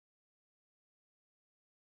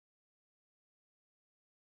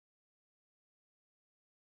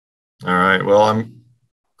All right. Well, I'm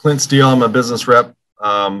Clint Steele. I'm a business rep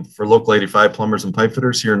for Local 85 Plumbers and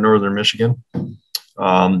Pipefitters here in Northern Michigan.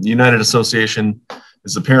 The United Association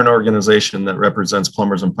is a parent organization that represents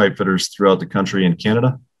plumbers and pipefitters throughout the country and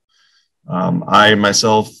Canada. I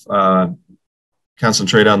myself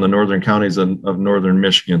concentrate on the northern counties of Northern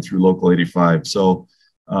Michigan through Local 85. So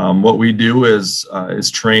what we do is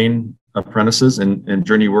train apprentices and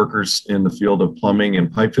journey workers in the field of plumbing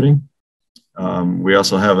and pipe fitting. We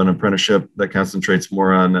also have an apprenticeship that concentrates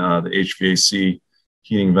more on the HVAC,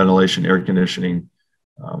 heating, ventilation, air conditioning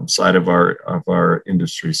side of our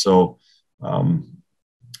industry. So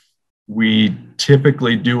we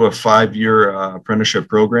typically do a 5-year apprenticeship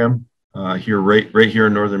program here, right here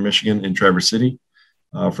in Northern Michigan in Traverse City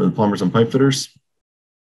for the plumbers and pipe fitters,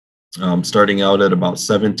 starting out at about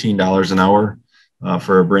 $17 an hour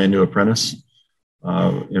for a brand new apprentice.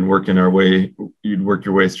 And working our way, you'd work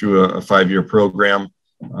your way through a 5-year program.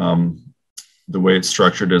 The way it's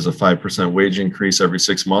structured is a 5% wage increase every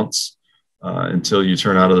 6 months until you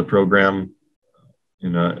turn out of the program.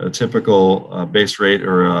 In a typical base rate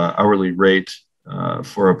or hourly rate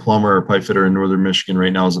for a plumber or pipe fitter in Northern Michigan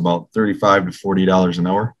right now is about $35 to $40 an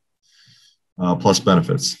hour, plus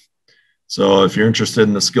benefits. So if you're interested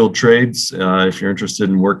in the skilled trades, if you're interested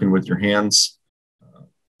in working with your hands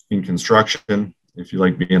in construction, if you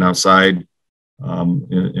like being outside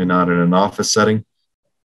and not in an office setting,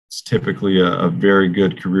 it's typically a very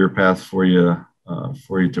good career path for you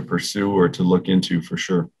to pursue or to look into for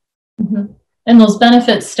sure. Mm-hmm. And those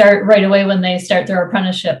benefits start right away when they start their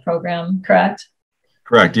apprenticeship program, correct?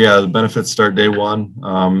 Correct. Yeah, the benefits start day one.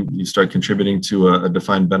 You start contributing to a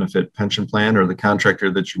defined benefit pension plan, or the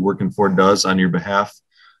contractor that you're working for does on your behalf,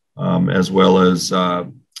 as well as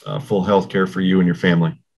full health care for you and your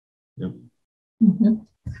family. Yep. Mm-hmm.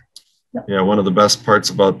 Yep. Yeah, one of the best parts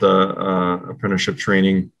about the apprenticeship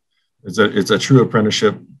training is that it's a true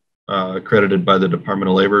apprenticeship accredited by the Department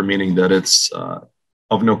of Labor, meaning that it's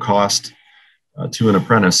of no cost to an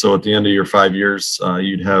apprentice. So at the end of your 5 years,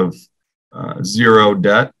 you'd have zero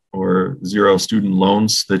debt or zero student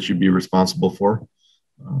loans that you'd be responsible for.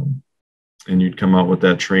 And you'd come out with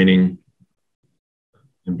that training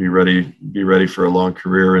and be ready for a long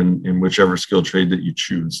career in whichever skilled trade that you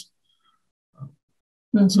choose.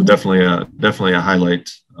 Mm-hmm. So definitely a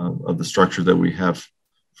highlight of the structure that we have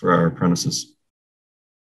for our apprentices.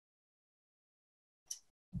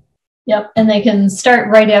 Yep, and they can start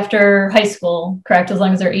right after high school, correct? As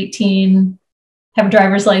long as they're 18, have a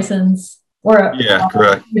driver's license, or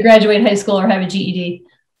correct. Graduate high school or have a GED.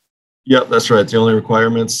 Yep, that's right. The only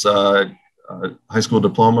requirements: high school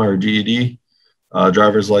diploma or GED.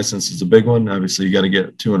 Driver's license is a big one. Obviously, you got to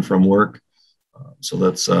get to and from work, so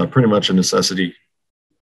that's pretty much a necessity.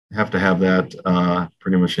 You have to have that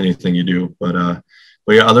pretty much anything you do. But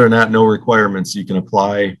yeah, other than that, no requirements. You can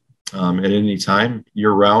apply at any time,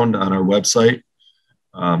 year-round, on our website,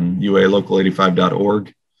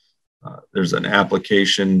 ualocal85.org. There's an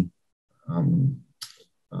application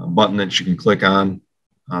button that you can click on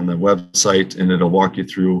the website, and it'll walk you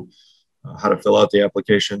through how to fill out the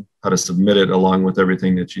application, how to submit it, along with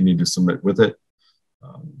everything that you need to submit with it.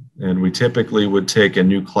 And we typically would take a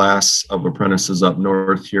new class of apprentices up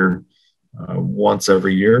north here once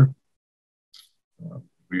every year.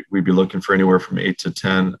 We'd be looking for anywhere from 8 to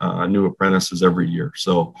 10 new apprentices every year.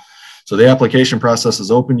 So the application process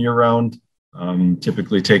is open year round.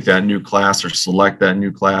 Typically take that new class or select that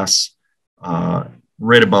new class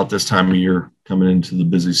right about this time of year, coming into the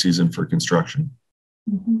busy season for construction.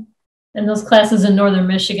 Mm-hmm. And those classes in Northern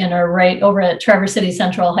Michigan are right over at Traverse City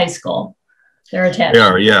Central High School. They're attached. They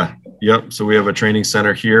are, yeah. Yep. So we have a training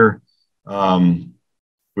center here. We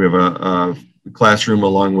have a classroom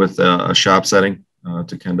along with a shop setting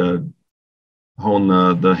to kind of hone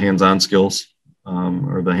the hands-on skills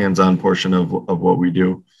or the hands-on portion of what we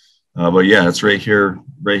do. But yeah, it's right here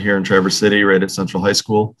in Traverse City, right at Central High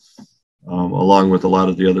School, along with a lot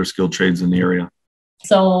of the other skilled trades in the area.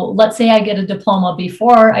 So let's say I get a diploma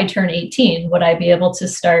before I turn 18. Would I be able to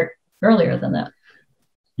start earlier than that?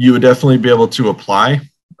 You would definitely be able to apply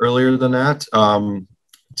earlier than that.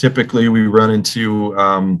 Typically, we run into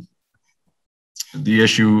the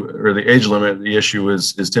issue, or the age limit. The issue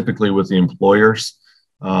is typically with the employers.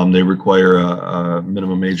 They require a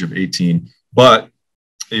minimum age of 18. But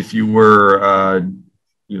if you were,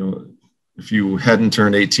 if you hadn't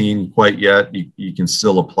turned 18 quite yet, you can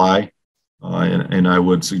still apply. And I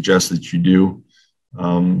would suggest that you do.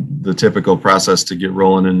 The typical process to get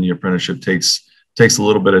rolling in the apprenticeship takes a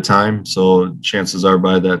little bit of time. So chances are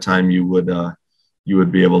by that time you would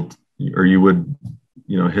be able to, or you would,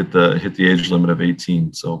 hit the age limit of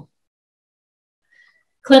 18. So.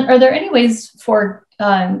 Clint, are there any ways for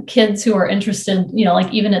kids who are interested,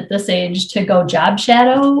 like even at this age, to go job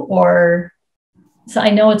shadow? Or so I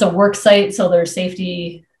know it's a work site, so there's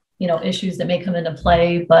safety, issues that may come into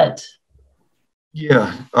play, but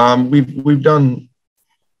yeah, we've done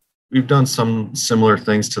some similar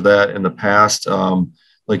things to that in the past.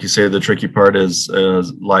 Like you say, the tricky part is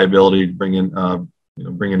liability, bringing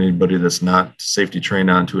anybody that's not safety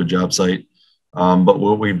trained onto a job site. But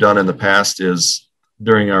what we've done in the past is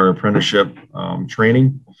during our apprenticeship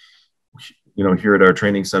training, here at our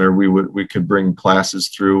training center, we could bring classes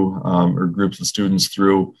through or groups of students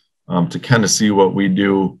through to kind of see what we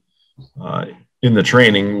do in the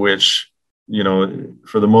training, which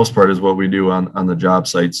for the most part is what we do on the job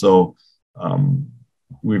site. So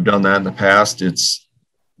we've done that in the past. It's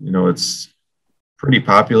pretty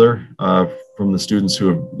popular from the students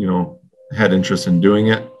who have had interest in doing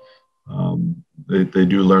it. They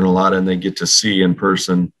do learn a lot, and they get to see in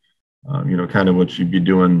person kind of what you'd be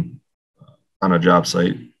doing on a job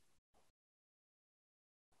site.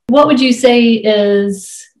 What would you say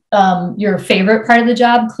is your favorite part of the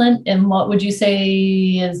job, Clint, and what would you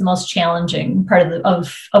say is the most challenging part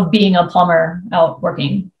of being a plumber out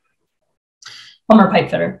working, plumber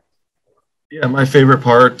pipe fitter? Yeah, my favorite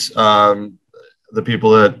part, the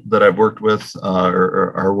people that I've worked with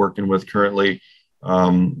or are working with currently,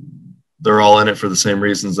 they're all in it for the same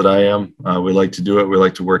reasons that I am. We like to do it. We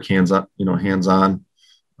like to work hands-on,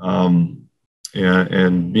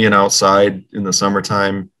 and being outside in the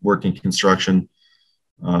summertime, working construction.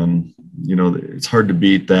 It's hard to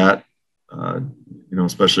beat that,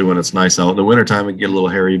 especially when it's nice out. In the wintertime, it can get a little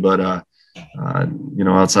hairy, but,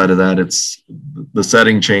 outside of that, it's the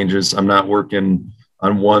setting changes. I'm not working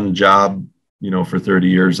on one job, for 30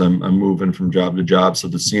 years. I'm moving from job to job. So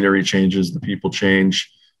the scenery changes, the people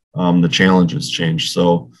change, the challenges change.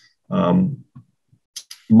 So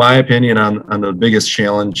my opinion on the biggest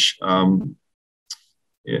challenge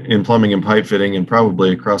in plumbing and pipe fitting, and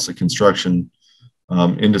probably across the construction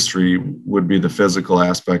industry, would be the physical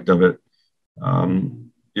aspect of it.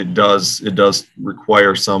 It does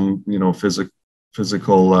require some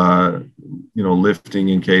physical lifting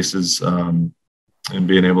in cases, and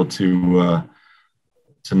being able to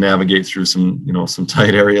navigate through some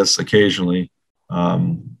tight areas occasionally,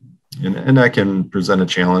 and that can present a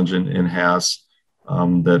challenge, and has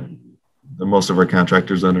that most of our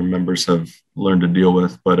contractors and our members have learned to deal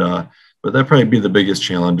with. But that'd probably be the biggest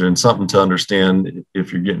challenge, and something to understand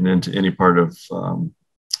if you're getting into any part of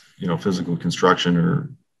physical construction or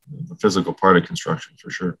the physical part of construction, for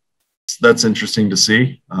sure. That's interesting to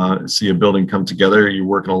see a building come together. You're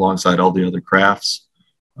working alongside all the other crafts,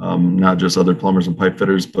 not just other plumbers and pipe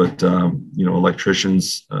fitters, but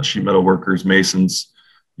electricians, sheet metal workers, masons.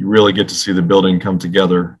 You really get to see the building come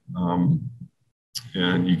together,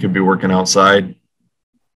 and you could be working outside,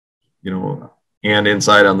 and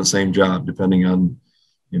inside on the same job, depending on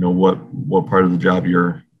what part of the job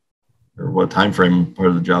or what time frame part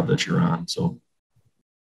of the job that you're on. So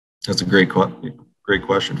that's a great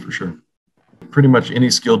question, for sure. Pretty much any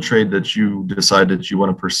skilled trade that you decide that you want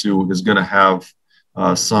to pursue is going to have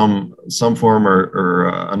some form or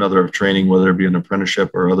another of training, whether it be an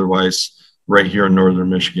apprenticeship or otherwise, right here in Northern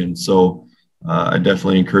Michigan. So I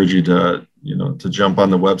definitely encourage you to jump on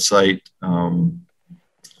the website,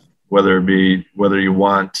 whether you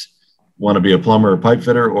want to be a plumber or pipe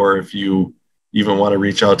fitter, or if you even want to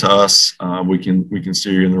reach out to us, we can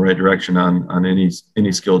steer you in the right direction on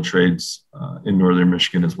any skilled trades in Northern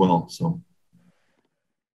Michigan as well. So